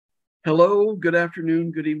Hello, good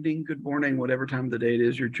afternoon, good evening, good morning, whatever time of the day it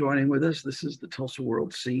is you're joining with us. This is the Tulsa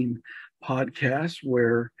World Scene podcast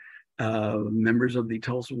where members of the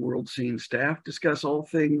Tulsa World Scene staff discuss all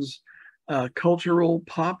things cultural,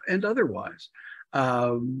 pop, and otherwise.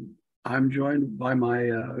 I'm joined by my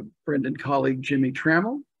friend and colleague, Jimmy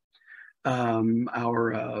Trammell.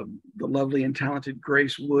 The lovely and talented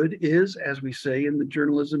Grace Wood is, as we say in the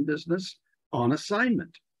journalism business, on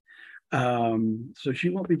assignment. So she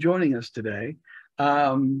won't be joining us today.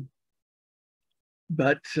 But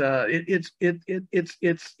it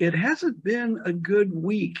hasn't been a good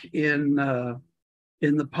week in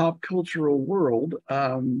the pop cultural world.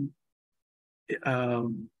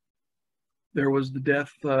 There was the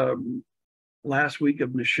death last week of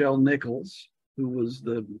Nichelle Nichols, who was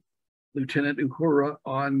the Lieutenant Uhura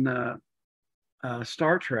on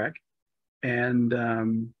Star Trek,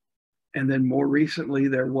 and then more recently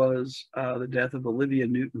there was the death of Olivia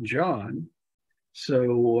Newton-John.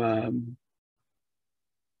 So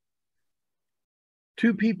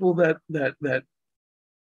two people that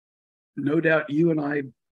no doubt you and I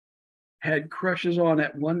had crushes on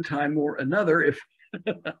at one time or another. If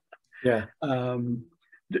yeah. Now,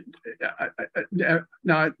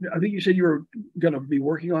 I think you said you were going to be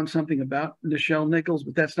working on something about Nichelle Nichols,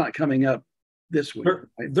 but that's not coming up this week.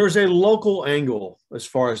 There's a local angle as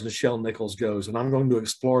far as Nichelle Nichols goes, and I'm going to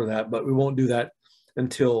explore that, but we won't do that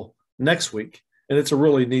until next week. And it's a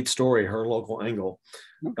really neat story, her local angle.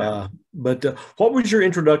 Okay. But what was your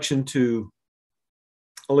introduction to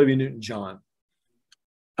Olivia Newton-John?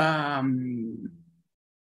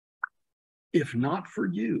 If Not For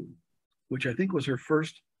You, which I think was her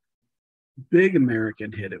first big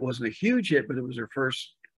American hit. It wasn't a huge hit, but it was her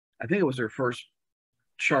first, I think it was her first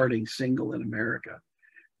charting single in America,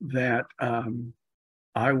 that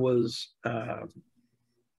I was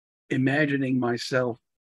imagining myself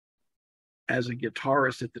as a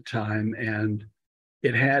guitarist at the time, and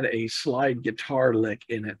it had a slide guitar lick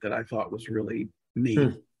in it that I thought was really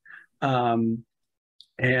neat. And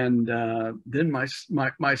then my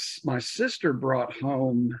sister brought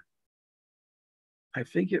home, I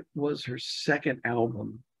think it was her second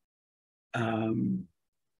album,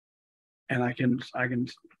 and I can can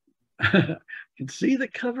see the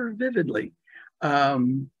cover vividly,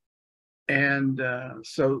 so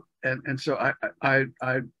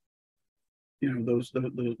I you know,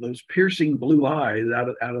 those piercing blue eyes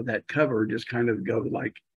out of that cover just kind of go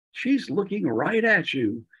like, she's looking right at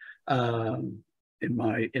you, in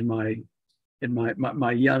my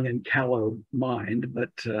young and callow mind.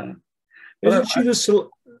 But isn't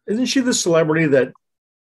she the celebrity that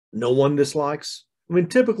no one dislikes? I mean,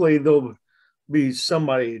 typically there'll be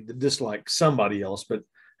somebody that dislikes somebody else, but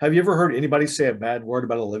have you ever heard anybody say a bad word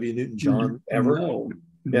about Olivia Newton-John ever?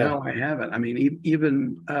 No, I haven't. I mean,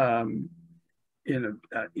 even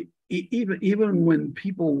even when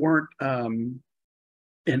people weren't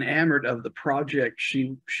enamored of the project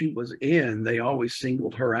she was in, they always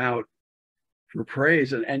singled her out for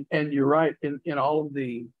praise. And you're right, in all of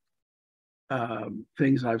the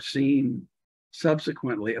things I've seen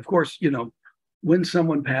subsequently, of course, you know, when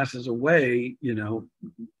someone passes away, you know,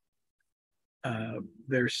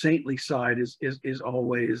 their saintly side is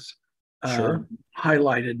always sure,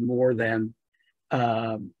 highlighted more than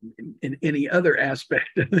in any other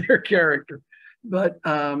aspect of their character. But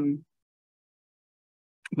no,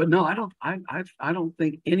 I don't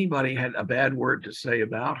think anybody had a bad word to say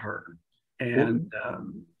about her. And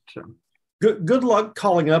so good luck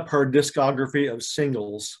calling up her discography of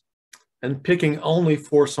singles and picking only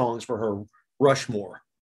 4 songs for her Rushmore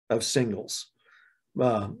of singles.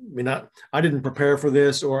 I mean, I didn't prepare for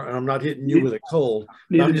this, or I'm not hitting you with a cold.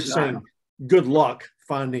 I'm just saying, good luck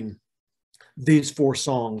finding these 4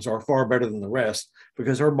 songs are far better than the rest,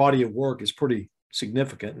 because her body of work is pretty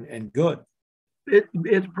significant and good.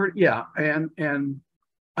 It's pretty, yeah, and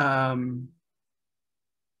I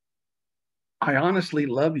Honestly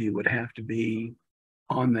Love You would have to be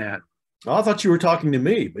on that. Oh, I thought you were talking to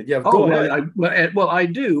me, but yeah, go ahead. Well, I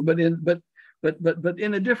do, but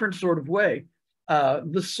in a different sort of way.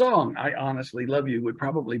 The song "I Honestly Love You" would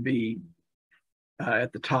probably be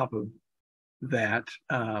at the top of that.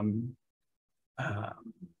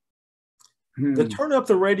 The Turn Up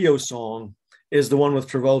the Radio song is the one with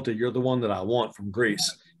Travolta. You're the one that I want, from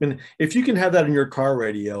Grease. I mean, if you can have that in your car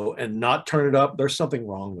radio and not turn it up, there's something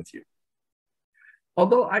wrong with you.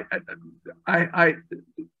 Although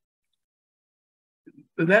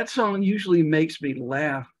that song usually makes me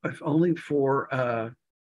laugh, if only for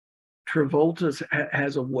Travolta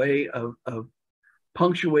has a way of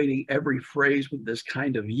punctuating every phrase with this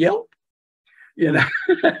kind of yelp, you know.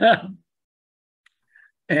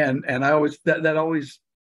 And I always that always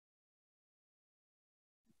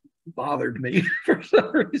bothered me for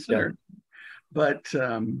some reason. Yeah. But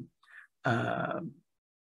uh,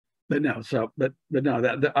 but no, but no,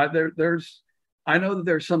 there's I know that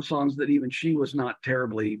there's some songs that even she was not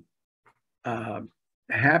terribly uh,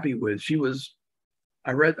 happy with. She was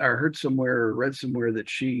I heard somewhere or read somewhere that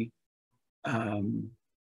she um,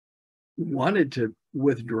 wanted to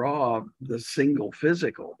withdraw the single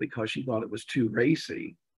physical because she thought it was too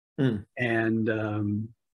racy. Mm. And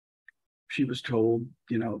she was told,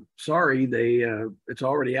 sorry, it's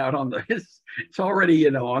already out on the it's already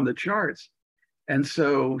on the charts. And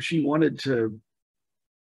so she wanted to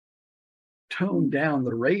tone down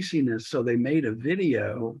the raciness, so they made a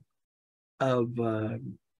video of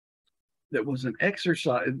that was an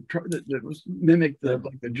exercise that was mimicked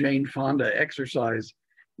the Jane Fonda exercise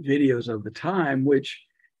videos of the time, which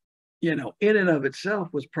in and of itself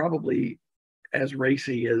was probably as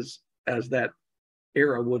racy as that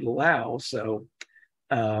era would allow. So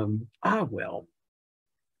well,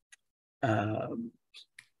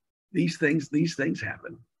 these things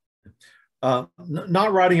happen.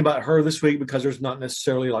 Not writing about her this week because there's not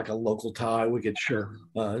necessarily like a local tie. We could Sure.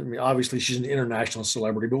 I mean, obviously she's an international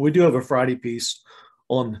celebrity, but we do have a Friday piece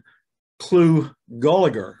on Clu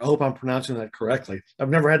Gulager. I hope I'm pronouncing that correctly. I've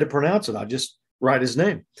never had to pronounce it. I just write his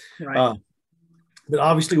name. Right. But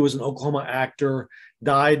obviously was an Oklahoma actor,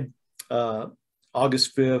 died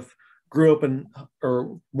August 5th, born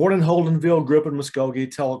in Holdenville, grew up in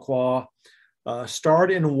Muskogee, Tahlequah,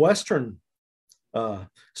 starred in Western,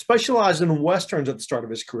 specialized in Westerns at the start of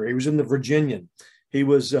his career. He was in The Virginian. He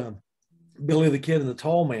was Billy the Kid and the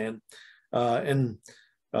Tall Man. And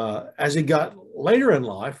as he got later in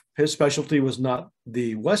life, his specialty was not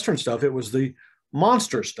the Western stuff. It was the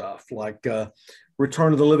monster stuff, like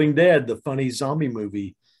Return of the Living Dead, the funny zombie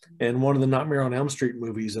movie, and one of the Nightmare on Elm Street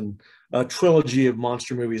movies, and a trilogy of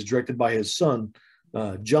monster movies directed by his son,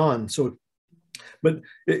 John. So, but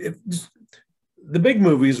the big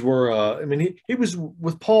movies were, he was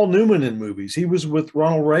with Paul Newman in movies. He was with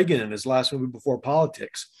Ronald Reagan in his last movie before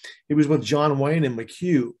Politics. He was with John Wayne in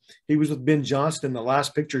McHugh. He was with Ben Johnston in The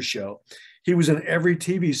Last Picture Show. He was in every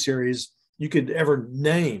TV series you could ever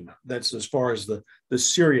name. That's as far as the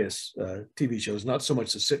serious TV shows, not so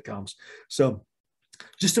much the sitcoms. So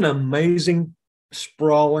just an amazing,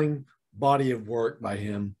 sprawling body of work by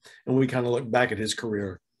him. And we kind of look back at his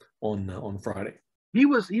career on Friday. He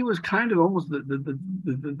was kind of almost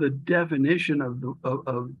the definition of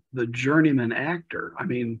the journeyman actor. I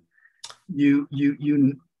mean,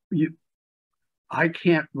 I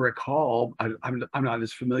can't recall. I'm not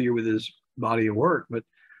as familiar with his body of work, but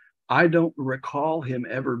I don't recall him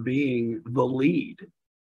ever being the lead.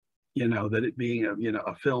 That it being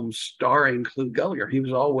a film starring Clu Gulager. He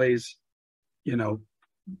was always,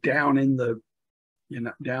 down in the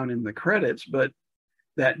credits, but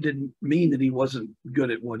that didn't mean that he wasn't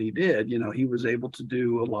good at what he did. He was able to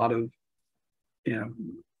do a lot of,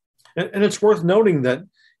 And it's worth noting that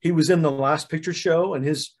he was in The Last Picture Show, and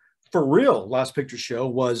his for real Last Picture Show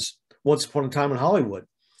was Once Upon a Time in Hollywood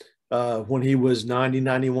when he was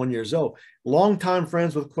 91 years old. Longtime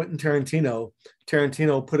friends with Quentin Tarantino.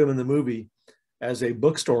 Tarantino put him in the movie as a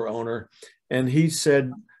bookstore owner. And he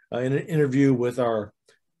said in an interview with our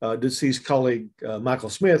deceased colleague, Michael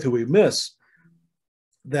Smith, who we miss,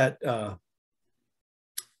 that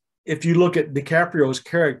if you look at DiCaprio's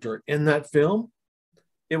character in that film,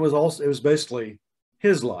 it was basically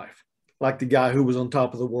his life, like the guy who was on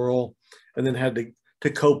top of the world and then had to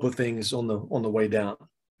cope with things on the way down.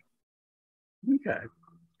 Okay,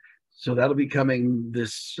 so that'll be coming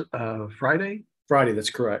this Friday. Friday,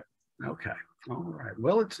 that's correct. Okay, all right.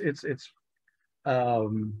 Well, it's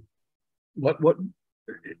what.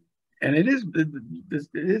 And it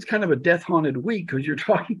is kind of a death haunted week because you're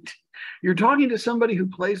talking to somebody who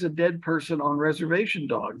plays a dead person on Reservation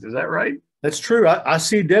Dogs. Is that right? That's true. I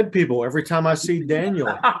see dead people every time I see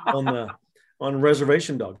Daniel on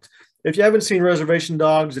Reservation Dogs. If you haven't seen Reservation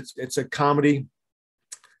Dogs, it's a comedy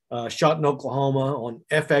shot in Oklahoma on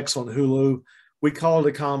FX on Hulu. We call it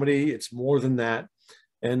a comedy. It's more than that.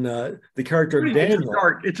 And the character Daniel,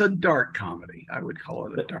 it's a dark comedy. I would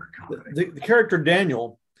call it a dark comedy. The character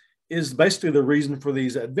Daniel is basically the reason for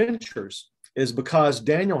these adventures, is because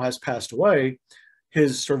Daniel has passed away.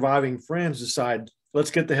 His surviving friends decide, let's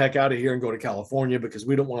get the heck out of here and go to California because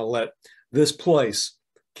we don't want to let this place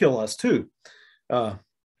kill us too.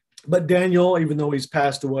 But Daniel, even though he's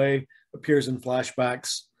passed away, appears in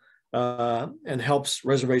flashbacks and helps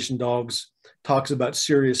Reservation Dogs, talks about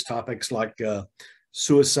serious topics like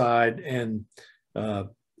suicide and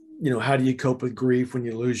how do you cope with grief when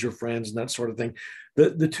you lose your friends and that sort of thing.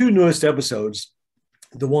 The two newest episodes,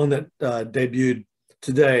 the one that debuted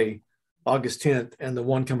today, August 10th, and the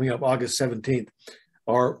one coming up August 17th,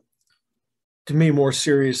 are to me more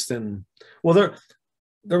serious than, well,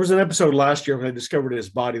 there was an episode last year when I discovered his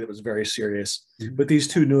body that was very serious, but these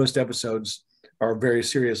two newest episodes are very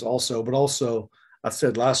serious also, but also, I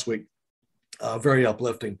said last week, very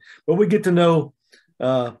uplifting. But we get to know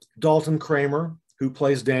Dalton Kramer, who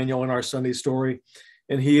plays Daniel in our Sunday story,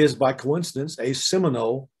 and he is, by coincidence, a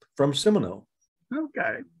Seminole from Seminole.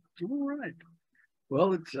 Okay, all right.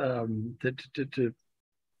 Well, it's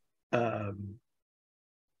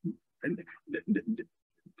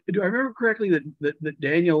do I remember correctly that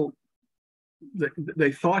Daniel,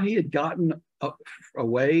 they thought he had gotten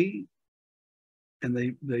away,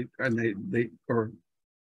 and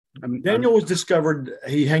Daniel was discovered,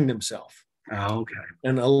 he hanged himself. Oh, okay.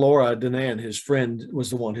 And Alora Danan, his friend, was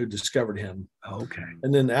the one who discovered him. Okay.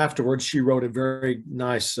 And then afterwards, she wrote a very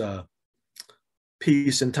nice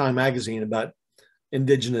piece in Time magazine about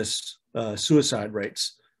indigenous suicide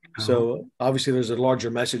rates. Oh. So obviously there's a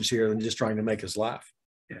larger message here than just trying to make us laugh.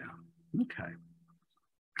 Yeah. Okay.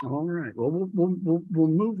 All right. Well, we'll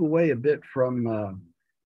move away a bit from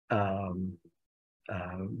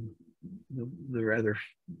the rather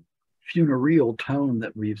funereal tone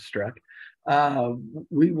that we've struck.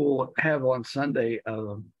 We will have on Sunday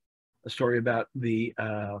a story about the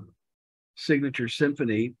Signature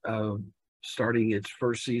Symphony starting its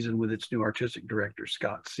first season with its new artistic director,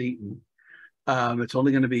 Scott Seaton. It's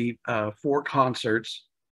only going to be 4 concerts,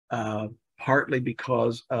 partly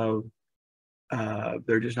because of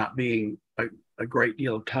there just not being a great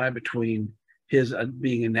deal of time between his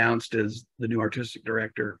being announced as the new artistic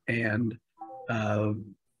director and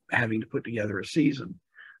having to put together a season.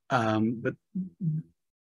 But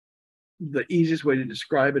the easiest way to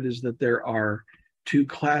describe it is that there are 2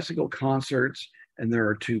 classical concerts and there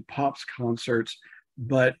are 2 pops concerts,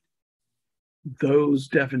 but those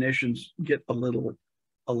definitions get a little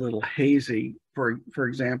hazy. For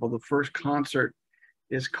example, the first concert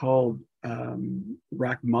is called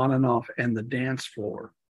Rachmaninoff and the Dance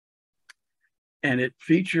Floor, and it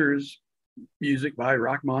features music by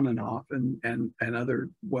Rachmaninoff and other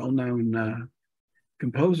well-known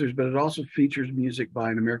composers, but it also features music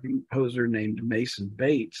by an American composer named Mason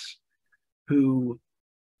Bates, who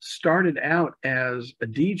started out as a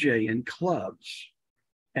DJ in clubs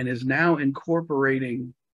and is now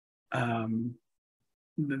incorporating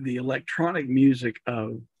the electronic music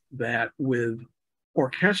of that with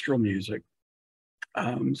orchestral music.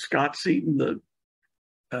 Scott Seaton, the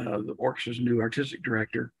orchestra's new artistic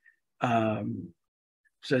director,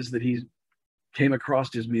 says that he came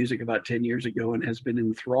across his music about 10 years ago and has been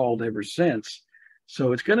enthralled ever since.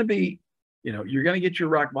 So it's going to be, you're going to get your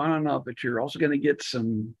Rachmaninoff, but you're also going to get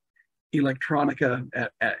some electronica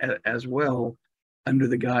as well, under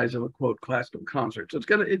the guise of a quote classical concert. So it's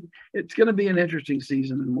gonna be an interesting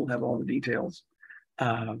season, and we'll have all the details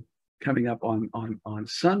coming up on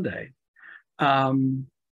Sunday.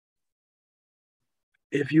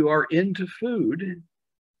 If you are into food,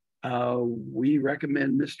 we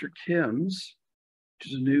recommend Mr. Kim's,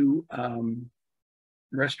 which is a new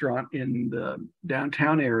restaurant in the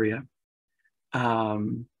downtown area.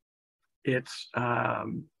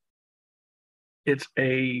 It's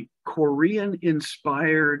a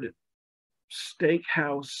Korean-inspired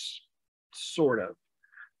steakhouse, sort of.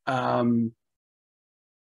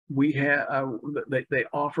 They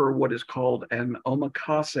offer what is called an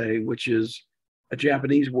omakase, which is a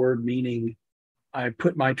Japanese word meaning I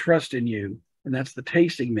put my trust in you, and that's the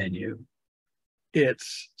tasting menu.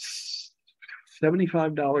 It's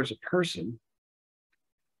 $75 a person,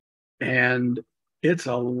 and it's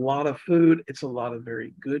a lot of food. It's a lot of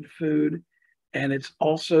very good food. And it's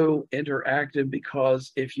also interactive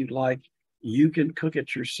because if you'd like, you can cook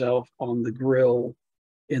it yourself on the grill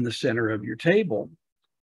in the center of your table,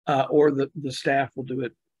 or the staff will do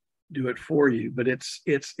it for you. But it's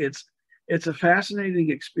a fascinating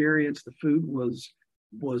experience. The food was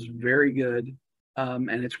very good,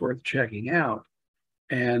 and it's worth checking out.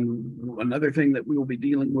 And another thing that we will be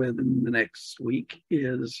dealing with in the next week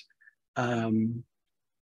is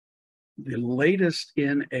the latest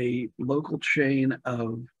in a local chain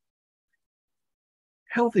of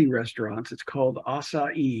healthy restaurants. It's called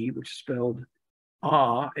Acai, which is spelled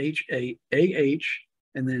H-A-A-H,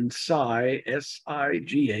 and then Sai,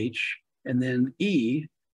 S-I-G-H, and then E,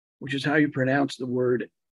 which is how you pronounce the word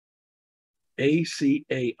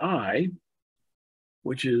A-C-A-I,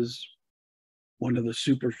 which is one of the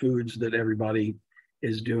superfoods that everybody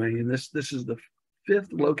is doing. And this is the 5th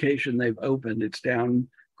location they've opened. It's down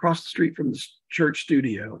across the street from the church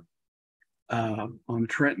studio on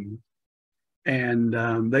Trenton.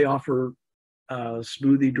 And they offer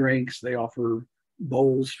smoothie drinks. They offer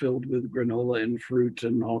bowls filled with granola and fruit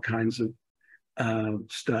and all kinds of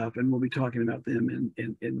stuff. And we'll be talking about them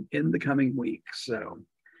in the coming week. So,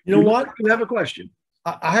 you know what? You have a question?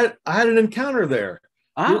 I had an encounter there.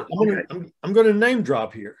 I'm going to name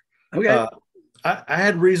drop here. Okay. I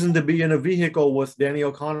had reason to be in a vehicle with Danny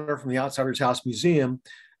O'Connor from the Outsiders House Museum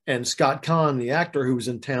and Scott Kahn, the actor who was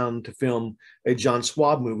in town to film a John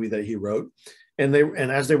Schwab movie that he wrote. And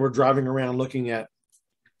as they were driving around looking at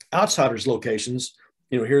Outsiders locations,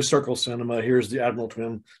 here's Circle Cinema, here's the Admiral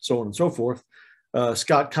Twin, so on and so forth.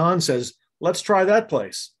 Scott Kahn says, let's try that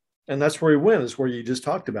place. And that's where he went, is where you just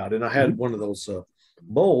talked about. And I had one of those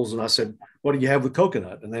bowls, and I said, what do you have with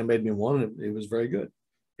coconut? And they made me one, and it was very good.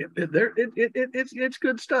 It's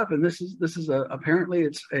good stuff. And this is apparently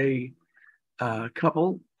it's a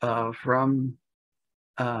couple from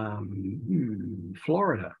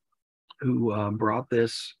Florida who brought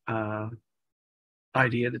this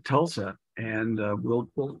idea to Tulsa, and we'll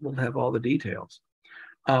have all the details.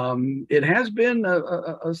 It has been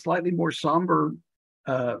a slightly more somber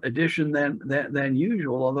edition than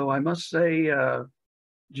usual, although I must say,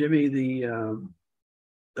 Jimmy, the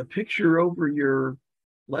picture over your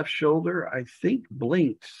left shoulder, I think,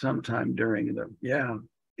 blinked sometime during the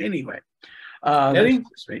anyway. Eddie?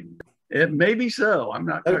 It may be so. I'm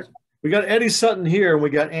not sure. We got Eddie Sutton here, and we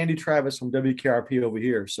got Andy Travis from WKRP over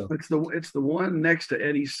here. So it's the one next to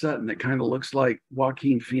Eddie Sutton that kind of looks like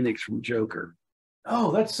Joaquin Phoenix from Joker.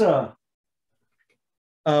 Oh, that's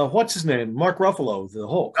what's his name? Mark Ruffalo, the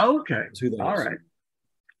Hulk. Okay. All right.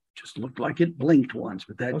 Just looked like it blinked once,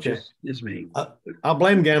 but that just is me. I'll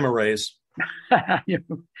blame gamma rays. You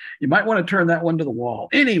might want to turn that one to the wall.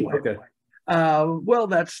 Anyway. Okay. Well,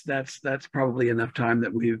 that's probably enough time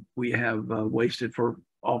that we have wasted for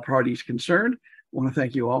all parties concerned. I want to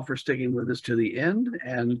thank you all for sticking with us to the end,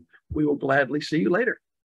 and we will gladly see you later.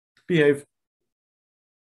 Behave.